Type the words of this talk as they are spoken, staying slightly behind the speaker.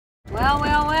Well,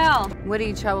 well, well. What are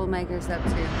you troublemakers up to?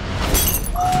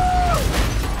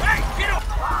 Hey, get up!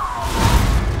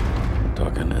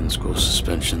 Talking in-school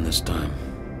suspension this time.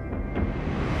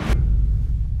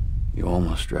 You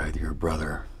almost dragged your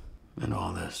brother into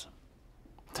all this.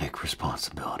 Take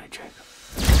responsibility, Jacob.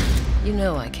 You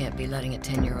know I can't be letting a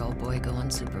 10-year-old boy go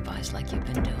unsupervised like you've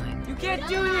been doing. You can't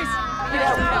do this!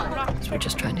 So we're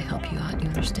just trying to help you out, you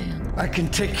understand? I can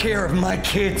take care of my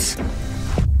kids.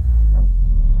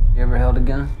 You ever held a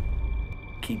gun?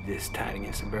 Keep this tight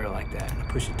against a barrel like that and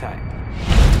push it tight.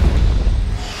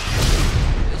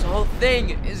 This whole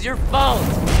thing is your fault!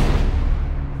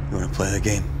 You want to play the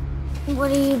game?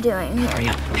 What are you doing here? Hurry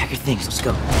up, pack your things, let's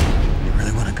go. You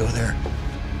really want to go there?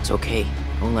 It's okay.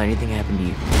 Don't let anything happen to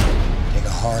you. Take a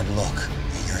hard look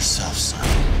at yourself, son.